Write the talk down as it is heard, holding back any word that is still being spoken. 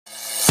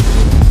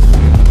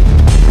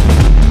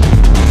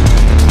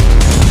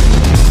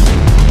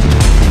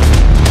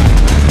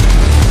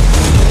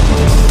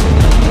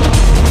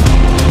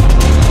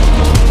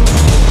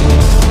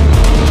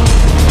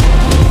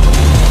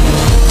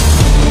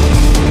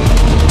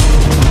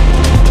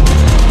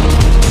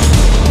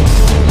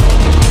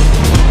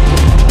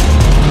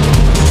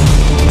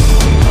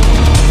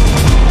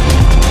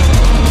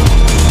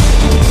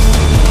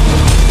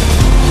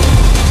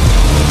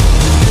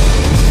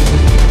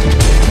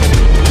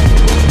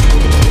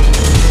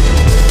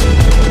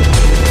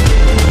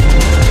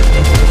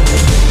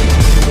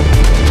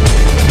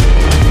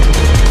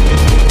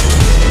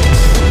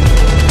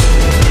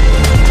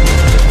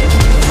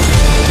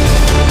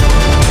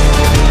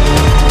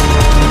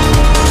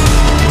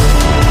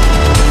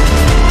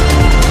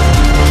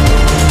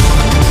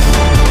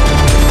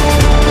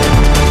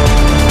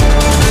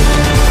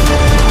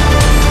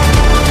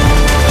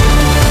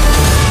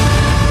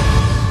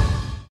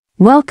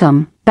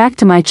Welcome back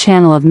to my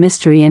channel of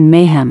mystery and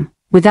mayhem.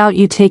 Without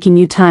you taking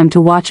you time to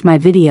watch my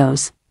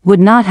videos, would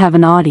not have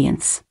an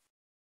audience.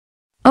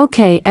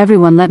 Okay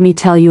everyone, let me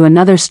tell you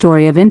another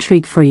story of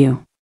intrigue for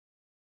you.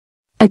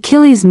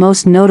 Achilles'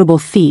 most notable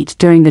feat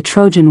during the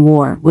Trojan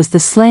War was the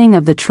slaying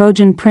of the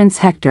Trojan prince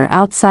Hector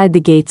outside the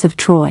gates of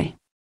Troy.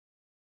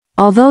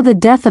 Although the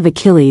death of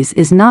Achilles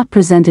is not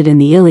presented in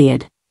the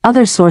Iliad,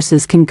 other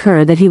sources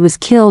concur that he was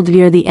killed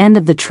near the end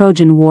of the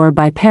Trojan War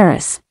by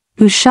Paris,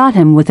 who shot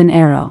him with an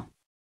arrow.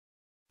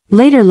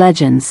 Later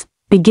legends,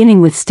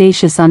 beginning with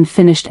Statius'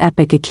 unfinished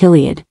epic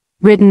Achilliad,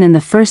 written in the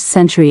 1st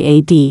century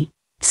AD,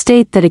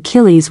 state that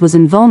Achilles was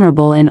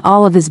invulnerable in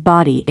all of his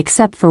body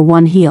except for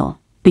one heel,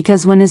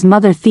 because when his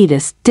mother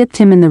Thetis dipped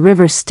him in the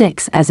river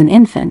Styx as an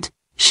infant,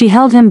 she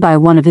held him by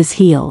one of his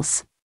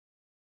heels.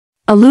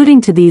 Alluding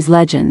to these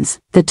legends,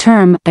 the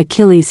term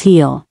Achilles'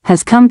 heel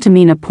has come to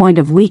mean a point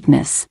of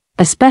weakness,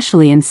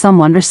 especially in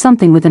someone or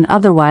something with an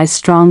otherwise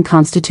strong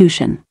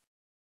constitution.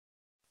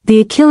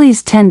 The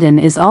Achilles tendon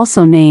is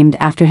also named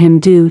after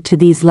him due to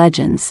these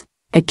legends.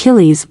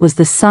 Achilles was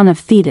the son of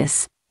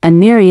Thetis, a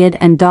Nereid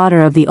and daughter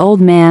of the Old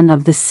Man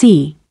of the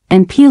Sea,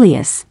 and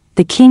Peleus,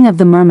 the king of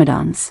the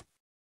Myrmidons.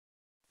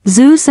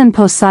 Zeus and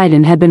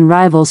Poseidon had been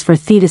rivals for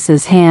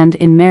Thetis's hand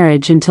in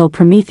marriage until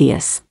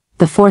Prometheus,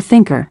 the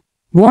forethinker,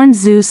 warned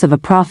Zeus of a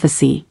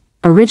prophecy,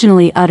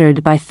 originally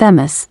uttered by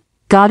Themis,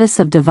 goddess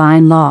of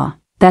divine law,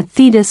 that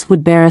Thetis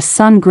would bear a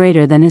son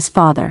greater than his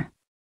father.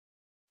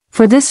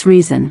 For this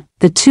reason,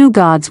 the two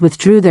gods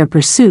withdrew their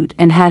pursuit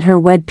and had her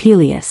wed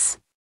Peleus.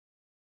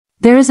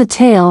 There is a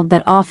tale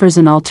that offers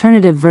an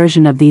alternative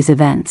version of these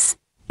events.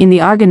 In the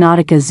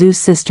Argonautica, Zeus'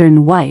 sister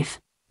and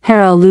wife,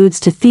 Hera alludes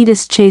to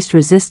Thetis' chaste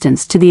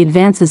resistance to the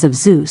advances of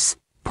Zeus,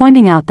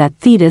 pointing out that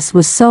Thetis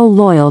was so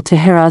loyal to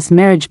Hera's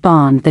marriage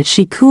bond that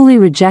she coolly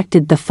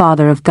rejected the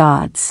father of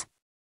gods.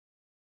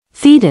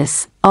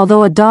 Thetis,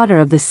 although a daughter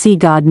of the sea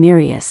god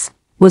Nereus,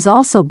 was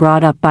also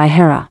brought up by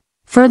Hera,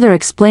 further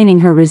explaining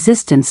her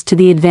resistance to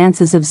the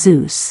advances of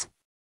Zeus.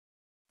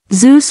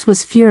 Zeus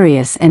was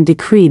furious and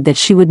decreed that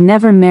she would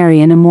never marry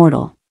an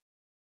immortal.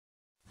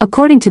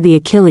 According to the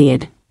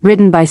Achilliad,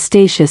 written by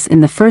Statius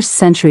in the 1st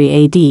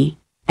century AD,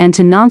 and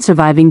to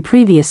non-surviving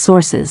previous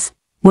sources,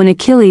 when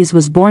Achilles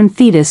was born,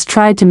 Thetis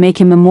tried to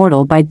make him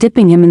immortal by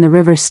dipping him in the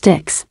river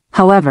Styx.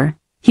 However,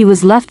 he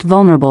was left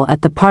vulnerable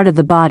at the part of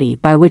the body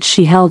by which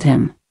she held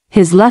him,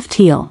 his left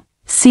heel.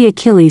 See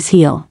Achilles'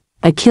 heel,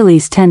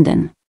 Achilles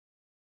tendon.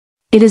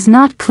 It is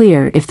not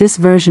clear if this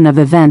version of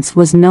events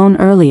was known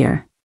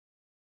earlier.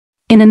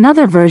 In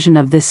another version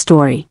of this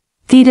story,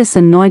 Thetis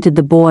anointed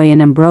the boy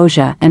in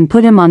ambrosia and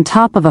put him on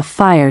top of a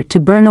fire to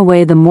burn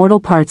away the mortal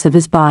parts of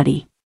his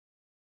body.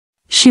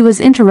 She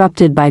was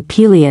interrupted by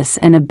Peleus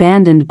and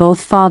abandoned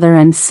both father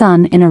and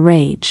son in a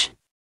rage.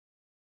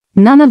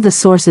 None of the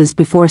sources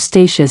before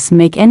Statius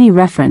make any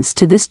reference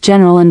to this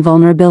general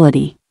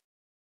invulnerability.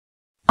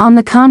 On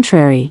the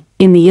contrary,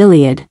 in the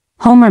Iliad,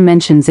 Homer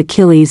mentions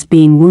Achilles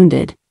being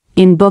wounded.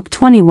 In Book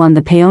 21,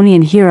 the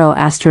Paeonian hero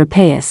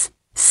Asteropaeus,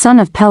 son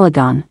of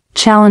Pelagon,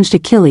 challenged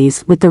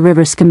Achilles with the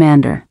river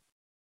Scamander.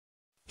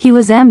 He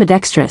was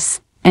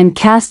ambidextrous, and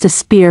cast a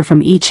spear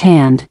from each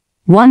hand.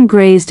 One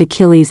grazed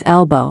Achilles'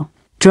 elbow,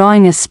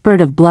 drawing a spurt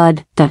of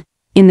blood.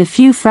 In the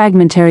few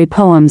fragmentary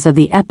poems of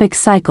the epic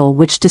cycle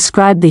which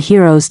describe the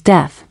hero's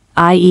death,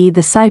 i.e.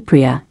 the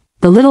Cypria,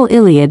 the Little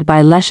Iliad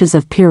by Lesches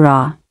of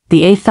Pyrrha,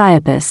 the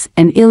Aethiopus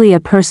and Ilia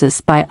Persis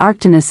by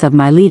Arctinus of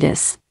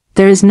Miletus,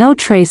 there is no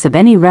trace of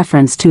any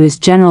reference to his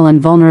general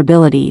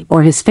invulnerability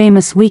or his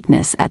famous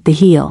weakness at the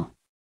heel.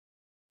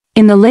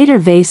 In the later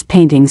vase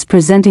paintings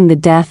presenting the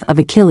death of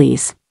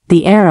Achilles,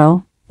 the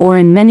arrow, or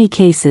in many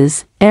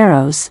cases,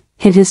 arrows,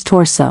 hit his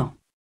torso.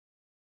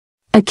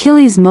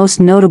 Achilles' most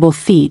notable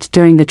feat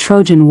during the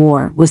Trojan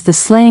War was the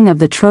slaying of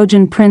the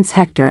Trojan prince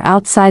Hector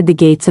outside the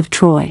gates of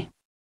Troy.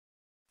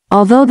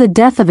 Although the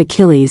death of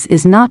Achilles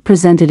is not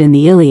presented in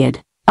the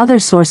Iliad, other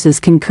sources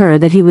concur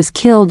that he was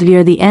killed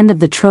near the end of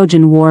the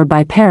Trojan War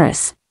by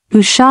Paris,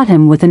 who shot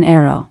him with an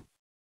arrow.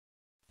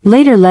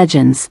 Later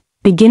legends,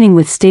 beginning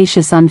with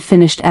Statius'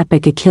 unfinished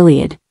epic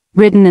Achilliad,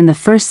 written in the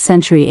 1st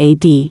century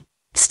AD,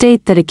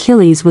 state that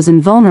Achilles was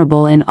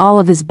invulnerable in all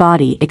of his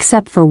body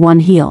except for one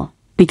heel,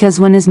 because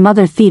when his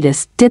mother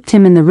Thetis dipped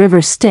him in the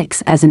river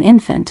Styx as an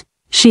infant,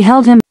 she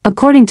held him.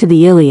 According to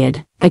the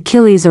Iliad,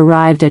 Achilles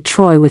arrived at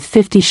Troy with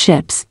 50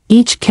 ships,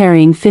 each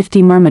carrying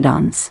 50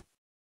 Myrmidons.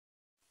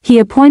 He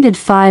appointed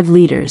 5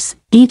 leaders,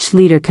 each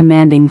leader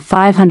commanding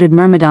 500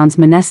 Myrmidons: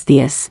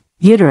 Menestheus,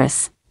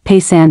 Eutorus,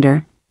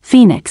 Peisander,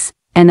 Phoenix,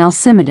 and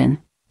Alcimedon,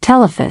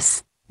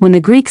 Telephus. When the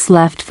Greeks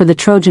left for the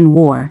Trojan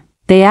War,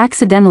 they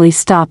accidentally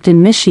stopped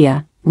in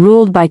Mysia,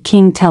 ruled by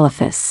King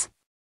Telephus.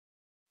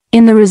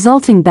 In the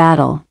resulting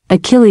battle,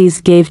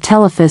 Achilles gave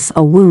Telephus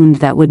a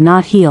wound that would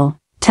not heal.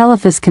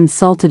 Telephus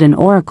consulted an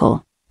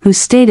oracle, who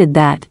stated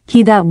that,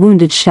 "He that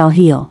wounded shall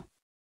heal."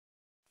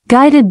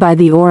 Guided by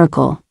the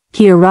oracle,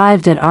 he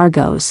arrived at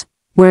Argos,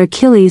 where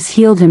Achilles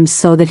healed him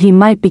so that he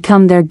might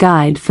become their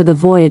guide for the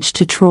voyage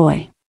to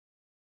Troy.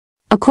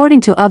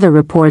 According to other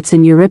reports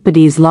in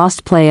Euripides'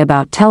 lost play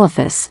about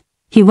Telephus,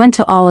 he went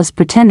to Aulis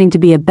pretending to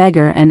be a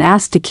beggar and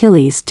asked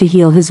Achilles to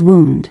heal his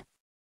wound.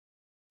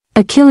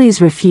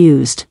 Achilles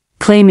refused,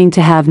 claiming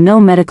to have no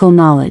medical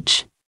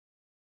knowledge.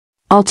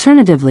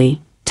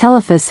 Alternatively,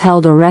 Telephus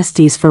held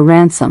Orestes for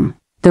ransom,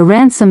 the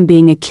ransom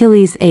being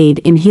Achilles' aid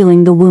in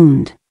healing the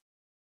wound.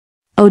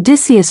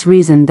 Odysseus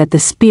reasoned that the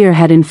spear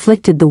had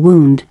inflicted the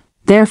wound,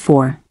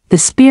 therefore, the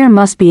spear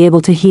must be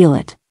able to heal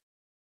it.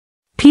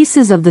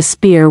 Pieces of the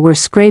spear were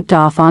scraped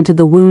off onto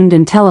the wound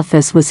and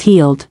Telephus was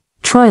healed.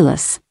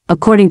 Troilus,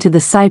 according to the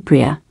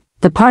Cypria,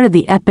 the part of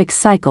the epic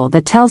cycle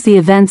that tells the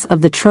events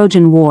of the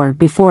Trojan War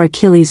before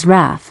Achilles'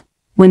 wrath,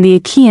 when the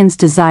Achaeans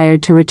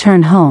desired to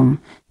return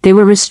home, they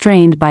were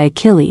restrained by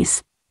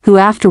Achilles, who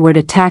afterward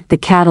attacked the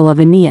cattle of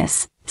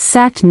Aeneas,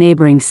 sacked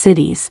neighboring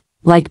cities,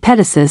 like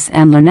Pedasus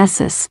and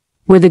Lyrnessus,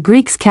 where the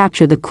Greeks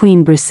captured the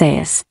queen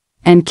Briseis,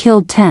 and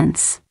killed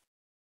tents.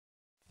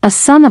 A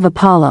son of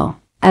Apollo,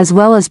 as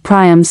well as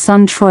Priam's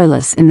son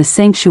Troilus in the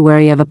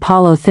sanctuary of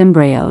Apollo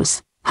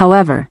Thymbraeus.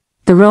 However,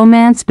 the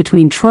romance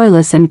between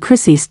Troilus and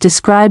Chryseis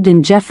described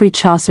in Geoffrey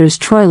Chaucer's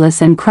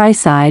Troilus and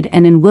Chryside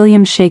and in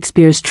William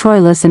Shakespeare's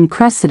Troilus and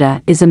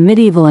Cressida is a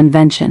medieval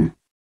invention.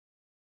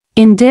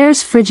 In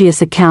Dare's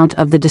Phrygius account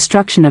of the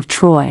destruction of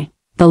Troy,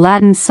 the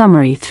Latin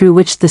summary through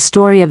which the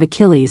story of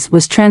Achilles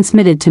was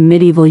transmitted to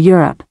medieval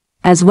Europe,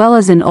 as well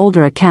as in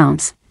older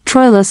accounts,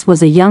 Troilus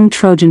was a young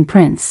Trojan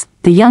prince,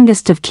 the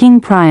youngest of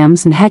King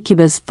Priam's and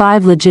Hecuba's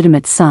 5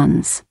 legitimate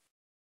sons.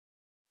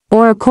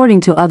 Or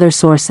according to other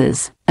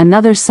sources,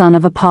 another son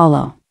of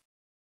Apollo.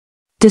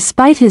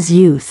 Despite his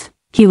youth,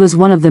 he was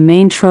one of the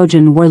main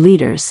Trojan war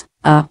leaders,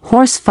 a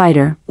horse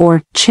fighter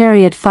or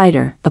chariot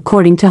fighter,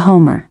 according to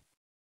Homer.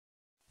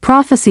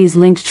 Prophecies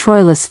linked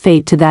Troilus'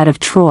 fate to that of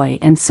Troy,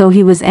 and so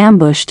he was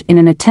ambushed in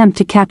an attempt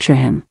to capture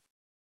him.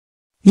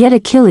 Yet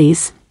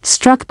Achilles,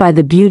 struck by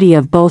the beauty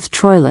of both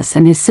Troilus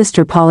and his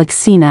sister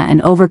Polyxena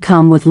and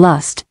overcome with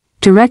lust,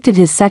 directed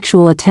his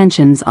sexual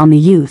attentions on the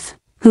youth,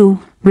 who,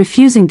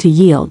 refusing to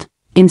yield,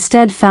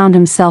 instead found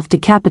himself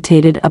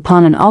decapitated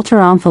upon an altar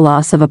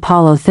omphalos of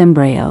Apollo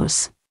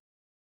Thymbraeus.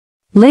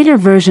 Later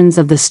versions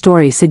of the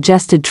story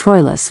suggested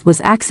Troilus was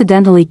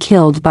accidentally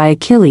killed by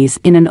Achilles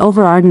in an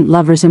overardent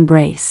lover's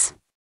embrace.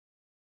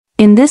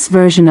 In this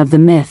version of the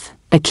myth,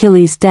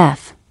 Achilles'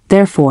 death,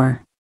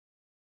 therefore,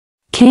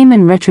 came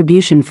in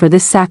retribution for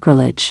this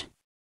sacrilege.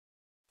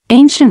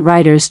 Ancient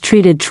writers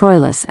treated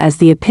Troilus as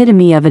the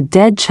epitome of a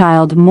dead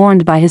child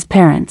mourned by his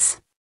parents.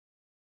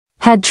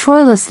 Had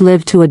Troilus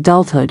lived to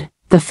adulthood,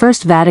 the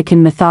first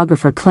Vatican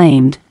mythographer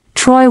claimed,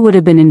 Troy would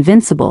have been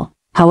invincible.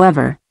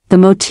 However, the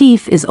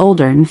motif is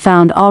older and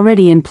found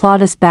already in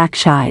Plautus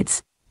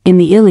Bakshides. In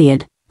the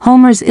Iliad,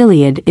 Homer's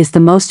Iliad is the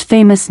most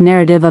famous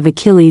narrative of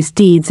Achilles'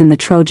 deeds in the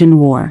Trojan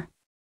War.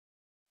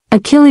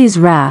 Achilles'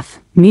 wrath,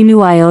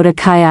 Mu iota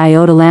chi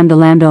iota lambda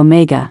lambda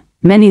omega,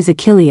 menes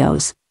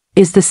Achilleos,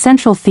 is the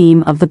central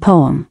theme of the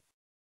poem.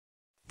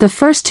 The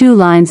first 2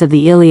 lines of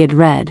the Iliad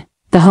read,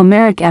 the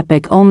Homeric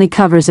epic only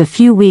covers a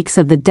few weeks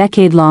of the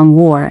decade-long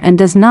war and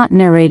does not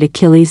narrate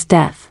Achilles'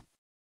 death.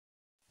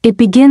 It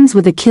begins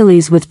with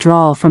Achilles'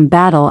 withdrawal from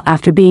battle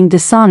after being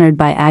dishonored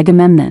by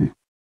Agamemnon,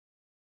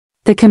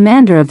 the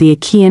commander of the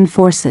Achaean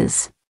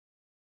forces.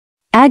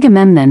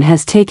 Agamemnon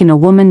has taken a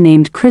woman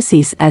named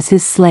Chryseis as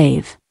his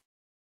slave.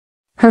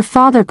 Her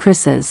father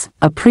Chryses,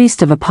 a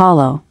priest of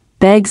Apollo,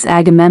 begs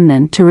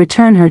Agamemnon to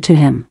return her to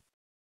him.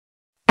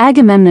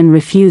 Agamemnon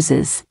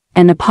refuses,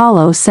 and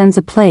Apollo sends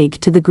a plague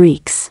to the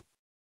Greeks.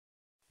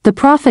 The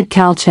prophet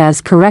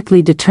Calchas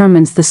correctly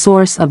determines the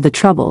source of the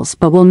troubles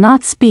but will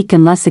not speak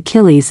unless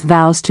Achilles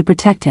vows to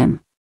protect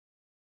him.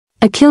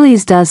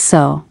 Achilles does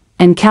so,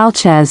 and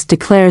Calchas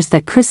declares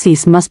that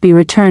Chryseis must be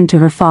returned to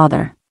her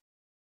father.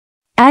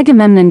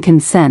 Agamemnon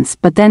consents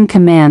but then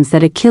commands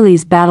that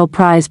Achilles' battle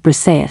prize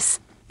Briseis,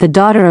 the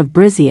daughter of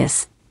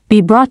Briseis, be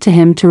brought to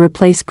him to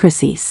replace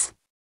Chryseis.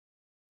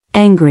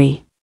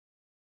 Angry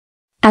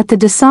at the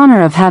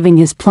dishonor of having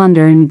his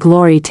plunder and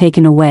glory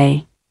taken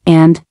away,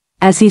 and,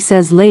 as he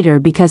says later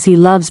because he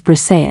loves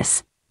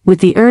Briseis, with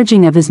the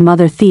urging of his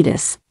mother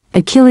Thetis,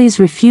 Achilles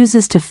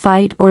refuses to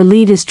fight or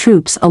lead his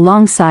troops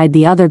alongside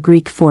the other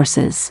Greek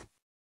forces.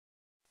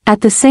 At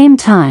the same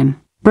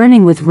time,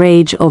 burning with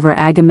rage over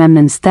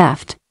Agamemnon's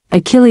theft,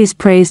 Achilles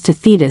prays to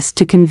Thetis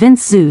to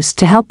convince Zeus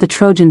to help the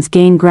Trojans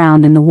gain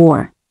ground in the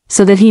war,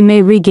 so that he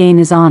may regain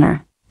his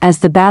honor. As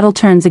the battle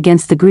turns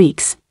against the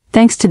Greeks,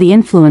 thanks to the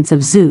influence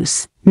of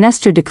Zeus,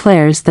 Nestor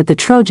declares that the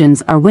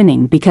Trojans are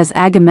winning because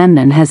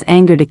Agamemnon has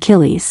angered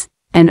Achilles,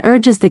 and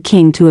urges the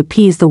king to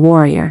appease the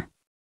warrior.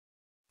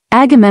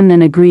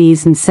 Agamemnon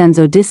agrees and sends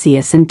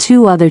Odysseus and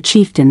 2 other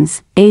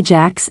chieftains,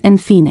 Ajax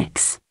and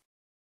Phoenix.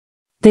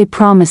 They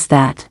promise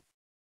that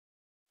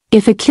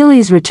if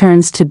Achilles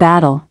returns to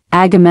battle,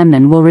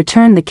 Agamemnon will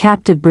return the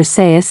captive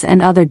Briseis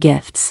and other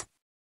gifts.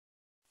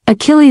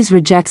 Achilles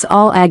rejects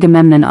all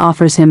Agamemnon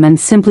offers him and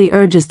simply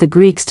urges the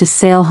Greeks to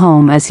sail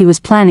home as he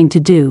was planning to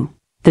do.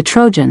 The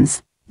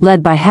Trojans,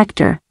 led by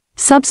Hector,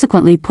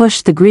 subsequently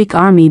push the Greek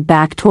army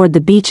back toward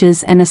the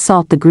beaches and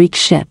assault the Greek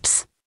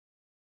ships.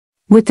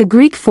 With the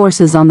Greek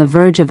forces on the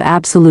verge of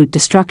absolute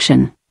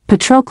destruction,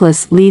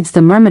 Patroclus leads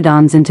the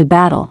Myrmidons into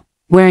battle,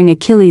 wearing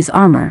Achilles'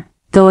 armor,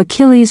 though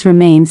Achilles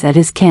remains at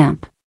his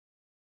camp.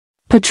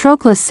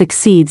 Patroclus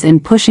succeeds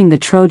in pushing the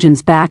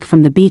Trojans back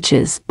from the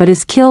beaches but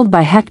is killed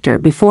by Hector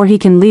before he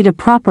can lead a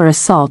proper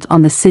assault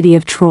on the city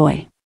of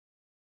Troy.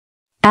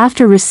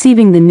 After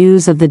receiving the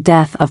news of the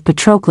death of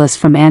Patroclus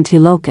from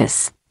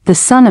Antilochus, the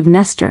son of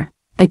Nestor,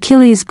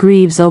 Achilles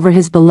grieves over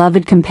his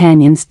beloved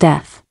companion's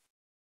death.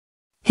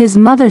 His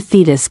mother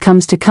Thetis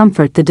comes to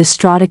comfort the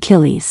distraught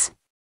Achilles.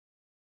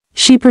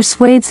 She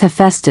persuades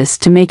Hephaestus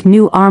to make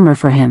new armor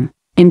for him,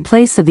 in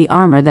place of the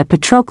armor that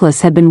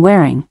Patroclus had been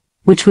wearing,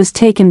 which was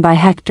taken by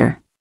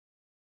Hector.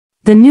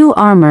 The new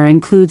armor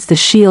includes the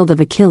shield of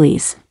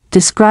Achilles,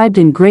 described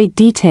in great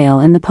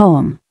detail in the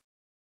poem.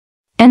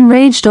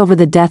 Enraged over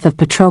the death of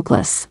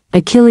Patroclus,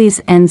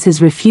 Achilles ends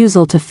his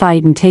refusal to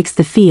fight and takes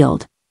the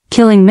field,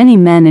 killing many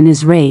men in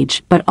his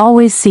rage but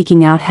always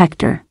seeking out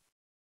Hector.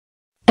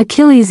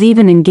 Achilles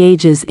even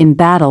engages in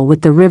battle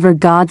with the river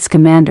god's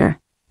commander,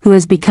 who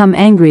has become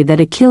angry that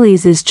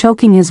Achilles is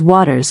choking his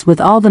waters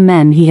with all the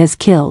men he has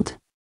killed.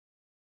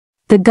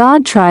 The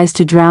god tries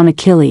to drown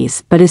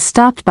Achilles but is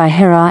stopped by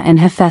Hera and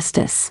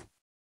Hephaestus.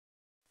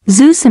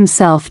 Zeus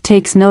himself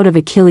takes note of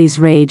Achilles'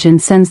 rage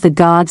and sends the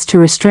gods to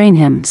restrain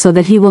him so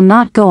that he will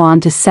not go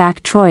on to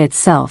sack Troy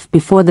itself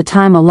before the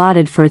time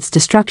allotted for its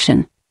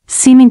destruction,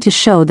 seeming to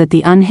show that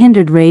the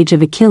unhindered rage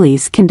of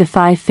Achilles can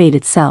defy fate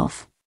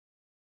itself.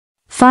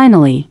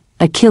 Finally,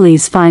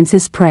 Achilles finds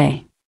his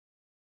prey.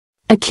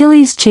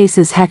 Achilles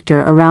chases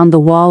Hector around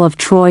the wall of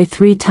Troy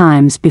 3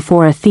 times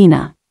before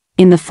Athena,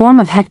 in the form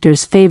of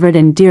Hector's favorite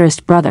and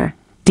dearest brother,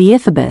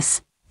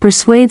 Deiphobus,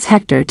 persuades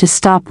Hector to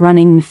stop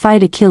running and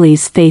fight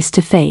Achilles face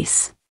to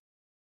face.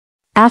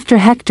 After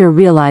Hector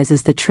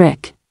realizes the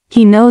trick,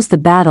 he knows the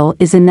battle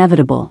is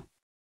inevitable.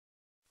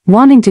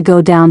 Wanting to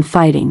go down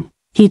fighting,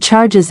 he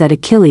charges at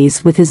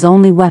Achilles with his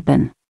only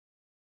weapon,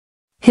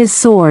 his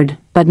sword,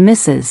 but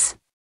misses.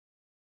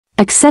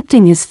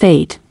 Accepting his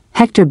fate,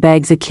 Hector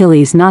begs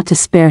Achilles not to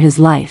spare his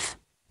life,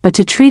 but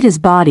to treat his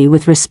body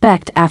with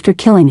respect after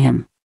killing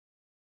him.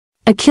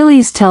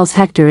 Achilles tells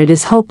Hector it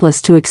is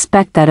hopeless to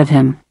expect that of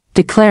him,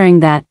 declaring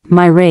that,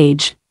 "My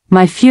rage,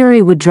 my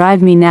fury would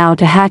drive me now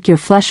to hack your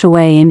flesh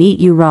away and eat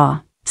you raw,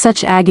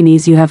 such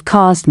agonies you have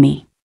caused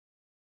me."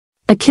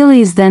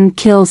 Achilles then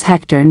kills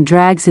Hector and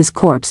drags his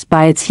corpse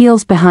by its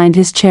heels behind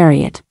his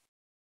chariot.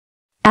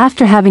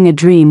 After having a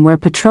dream where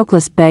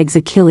Patroclus begs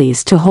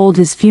Achilles to hold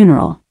his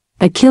funeral,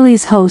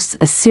 Achilles hosts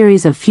a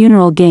series of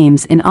funeral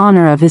games in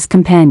honor of his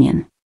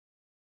companion.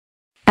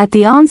 At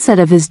the onset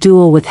of his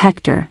duel with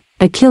Hector,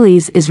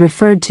 Achilles is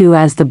referred to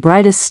as the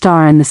brightest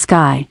star in the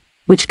sky,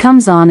 which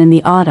comes on in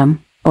the autumn,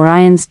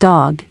 Orion's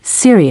dog,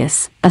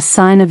 Sirius, a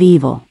sign of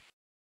evil.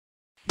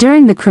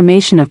 During the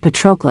cremation of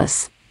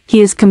Patroclus,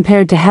 he is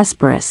compared to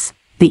Hesperus,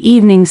 the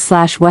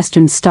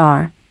evening/western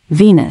star,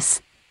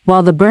 Venus,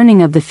 while the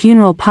burning of the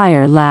funeral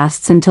pyre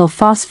lasts until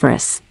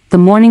Phosphorus, the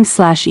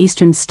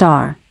morning/eastern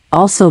star,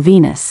 also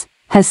Venus,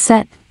 has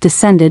set,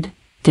 descended,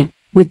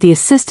 with the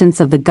assistance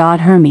of the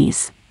god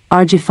Hermes,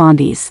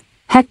 Argiphantes.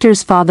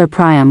 Hector's father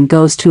Priam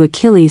goes to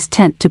Achilles'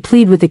 tent to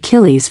plead with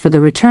Achilles for the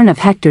return of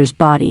Hector's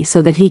body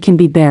so that he can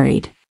be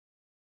buried.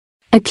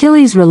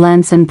 Achilles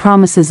relents and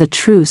promises a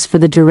truce for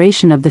the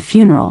duration of the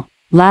funeral,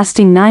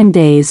 lasting 9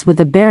 days with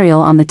a burial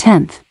on the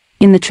 10th,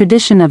 in the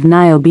tradition of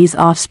Niobe's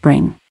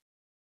offspring.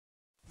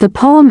 The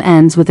poem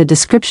ends with a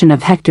description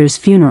of Hector's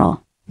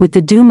funeral, with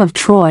the doom of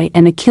Troy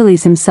and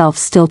Achilles himself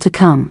still to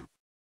come.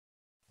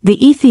 The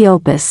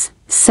Aethiopis,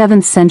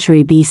 7th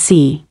century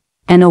BC,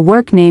 and a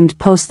work named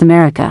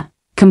Post-America,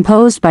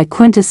 composed by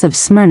Quintus of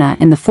Smyrna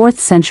in the 4th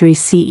century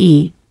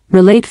CE,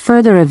 relate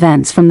further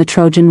events from the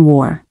Trojan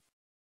War.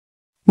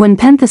 When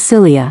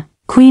Penthesilea,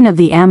 queen of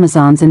the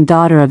Amazons and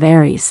daughter of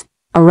Ares,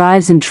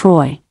 arrives in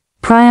Troy,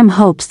 Priam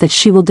hopes that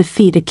she will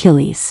defeat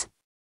Achilles.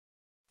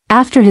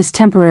 After his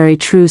temporary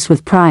truce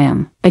with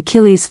Priam,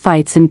 Achilles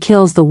fights and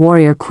kills the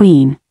warrior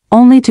queen,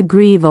 only to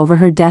grieve over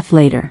her death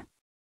later.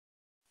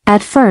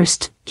 At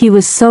first, he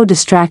was so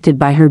distracted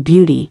by her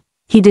beauty,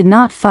 he did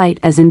not fight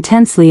as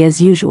intensely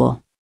as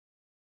usual.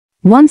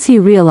 Once he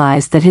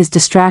realized that his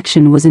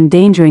distraction was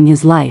endangering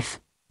his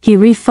life, he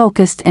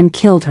refocused and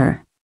killed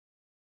her.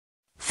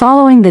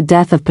 Following the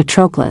death of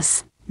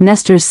Patroclus,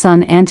 Nestor's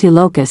son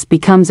Antilochus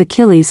becomes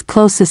Achilles'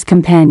 closest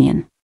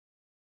companion.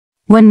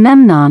 When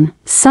Memnon,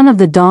 son of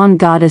the dawn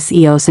goddess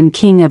Eos and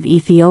king of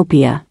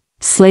Ethiopia,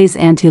 slays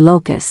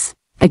Antilochus,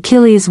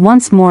 Achilles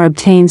once more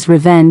obtains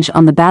revenge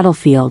on the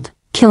battlefield,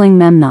 killing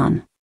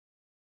Memnon.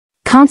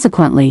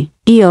 Consequently,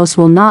 Eos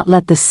will not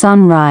let the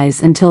sun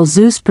rise until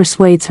Zeus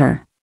persuades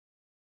her.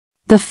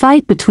 The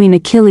fight between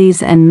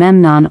Achilles and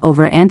Memnon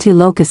over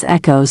Antilochus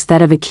echoes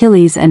that of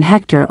Achilles and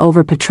Hector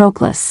over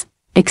Patroclus,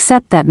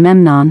 except that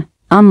Memnon,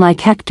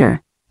 unlike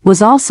Hector,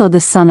 was also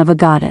the son of a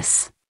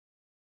goddess.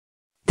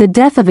 The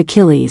death of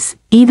Achilles,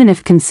 even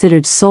if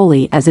considered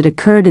solely as it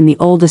occurred in the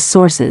oldest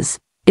sources,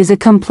 is a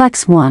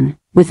complex one,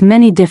 with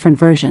many different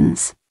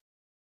versions.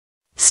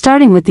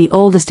 Starting with the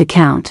oldest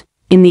account,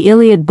 in the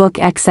Iliad book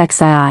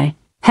XXII,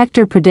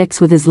 Hector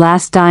predicts with his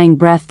last dying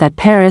breath that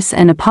Paris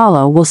and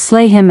Apollo will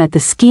slay him at the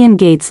Scaean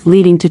gates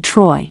leading to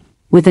Troy,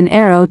 with an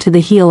arrow to the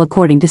heel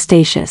according to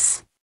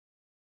Statius.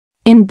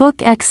 In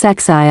Book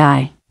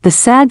XXII, the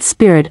sad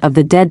spirit of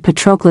the dead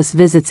Patroclus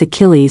visits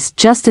Achilles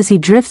just as he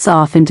drifts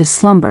off into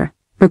slumber,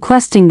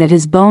 requesting that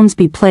his bones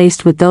be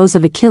placed with those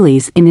of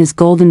Achilles in his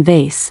golden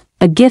vase,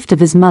 a gift of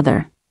his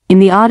mother. In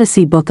the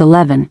Odyssey Book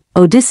 11,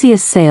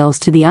 Odysseus sails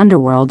to the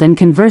underworld and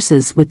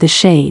converses with the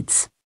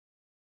Shades.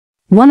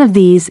 One of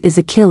these is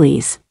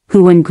Achilles,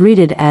 who when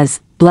greeted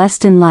as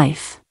blessed in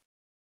life,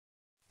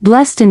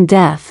 blessed in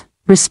death,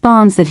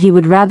 responds that he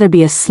would rather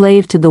be a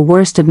slave to the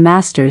worst of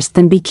masters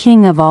than be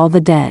king of all the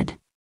dead.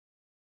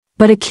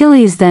 But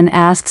Achilles then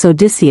asks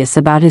Odysseus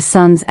about his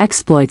son's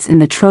exploits in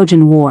the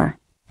Trojan War,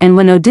 and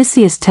when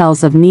Odysseus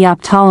tells of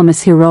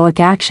Neoptolemus'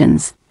 heroic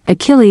actions,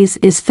 Achilles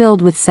is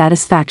filled with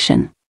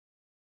satisfaction.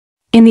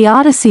 In the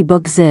Odyssey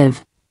Book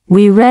Ziv,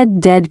 we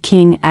read dead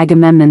King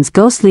Agamemnon's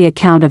ghostly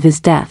account of his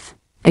death.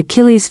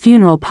 Achilles'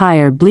 funeral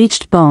pyre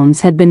bleached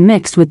bones had been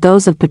mixed with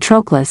those of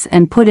Patroclus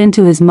and put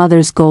into his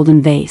mother's golden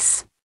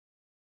vase.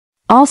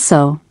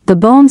 Also, the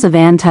bones of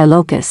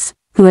Antilochus,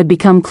 who had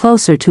become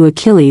closer to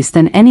Achilles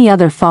than any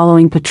other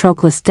following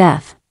Patroclus'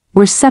 death,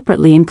 were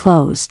separately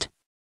enclosed.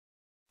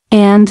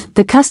 And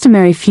the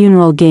customary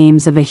funeral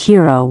games of a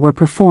hero were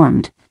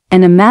performed,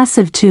 and a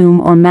massive tomb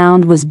or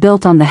mound was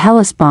built on the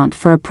Hellespont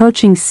for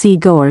approaching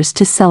sea-goers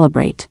to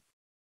celebrate.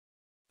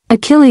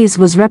 Achilles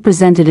was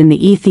represented in the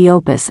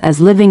Aethiopus as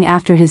living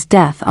after his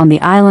death on the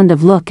island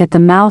of Leuc at the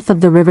mouth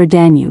of the river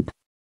Danube.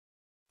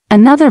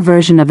 Another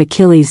version of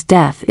Achilles'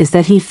 death is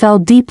that he fell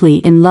deeply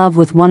in love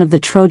with one of the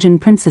Trojan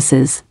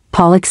princesses,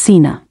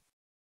 Polyxena.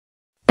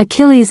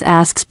 Achilles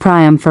asks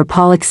Priam for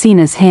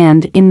Polyxena's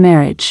hand in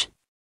marriage.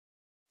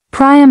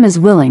 Priam is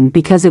willing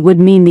because it would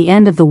mean the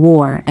end of the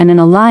war and an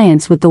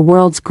alliance with the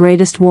world's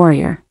greatest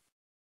warrior.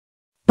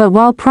 But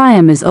while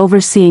Priam is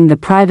overseeing the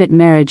private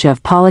marriage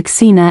of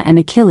Polyxena and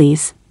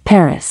Achilles,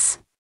 Paris,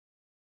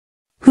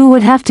 who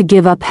would have to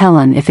give up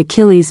Helen if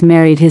Achilles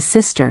married his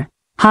sister,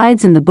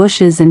 hides in the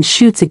bushes and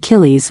shoots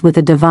Achilles with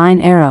a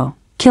divine arrow,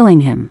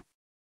 killing him.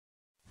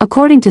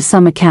 According to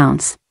some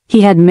accounts,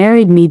 he had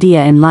married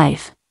Medea in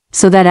life,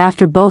 so that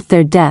after both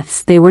their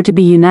deaths they were to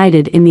be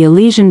united in the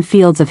Elysian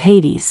fields of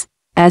Hades,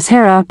 as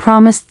Hera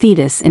promised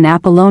Thetis in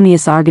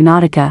Apollonius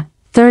Argonautica,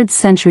 3rd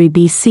century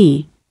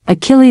BC.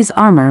 Achilles'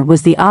 armor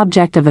was the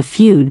object of a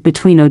feud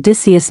between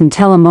Odysseus and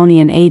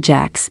Telamonian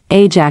Ajax,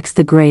 Ajax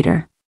the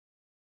Greater.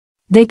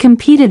 They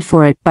competed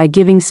for it by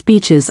giving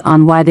speeches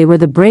on why they were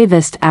the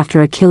bravest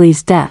after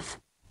Achilles' death,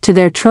 to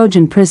their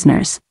Trojan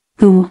prisoners,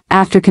 who,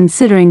 after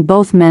considering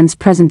both men's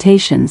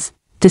presentations,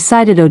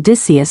 decided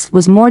Odysseus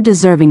was more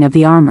deserving of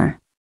the armor.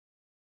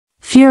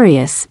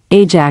 Furious,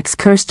 Ajax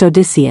cursed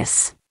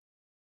Odysseus,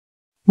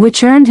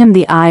 which earned him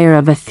the ire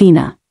of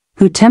Athena,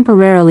 who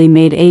temporarily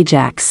made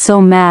Ajax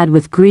so mad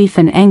with grief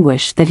and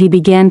anguish that he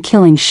began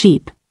killing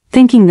sheep,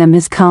 thinking them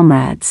his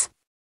comrades.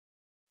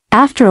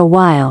 After a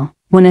while,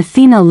 when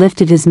Athena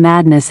lifted his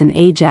madness and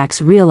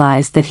Ajax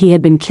realized that he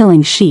had been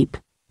killing sheep,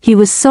 he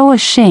was so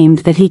ashamed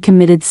that he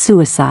committed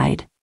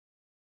suicide.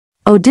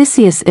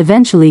 Odysseus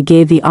eventually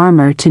gave the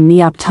armor to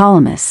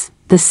Neoptolemus,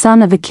 the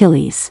son of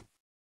Achilles.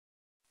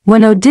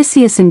 When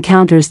Odysseus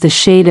encounters the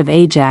shade of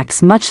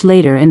Ajax much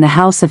later in the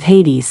house of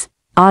Hades,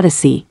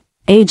 Odyssey,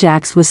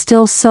 Ajax was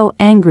still so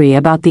angry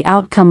about the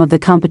outcome of the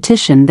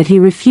competition that he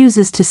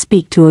refuses to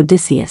speak to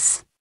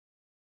Odysseus.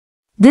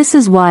 This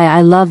is why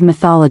I love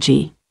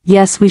mythology.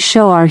 Yes, we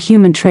show our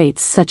human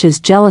traits such as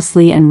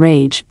jealousy and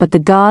rage, but the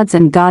gods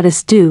and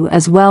goddess do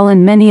as well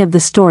in many of the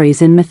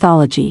stories in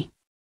mythology.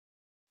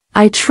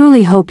 I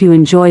truly hope you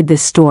enjoyed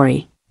this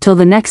story. Till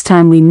the next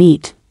time we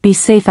meet, be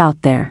safe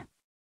out there.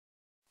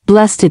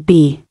 Blessed it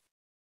be.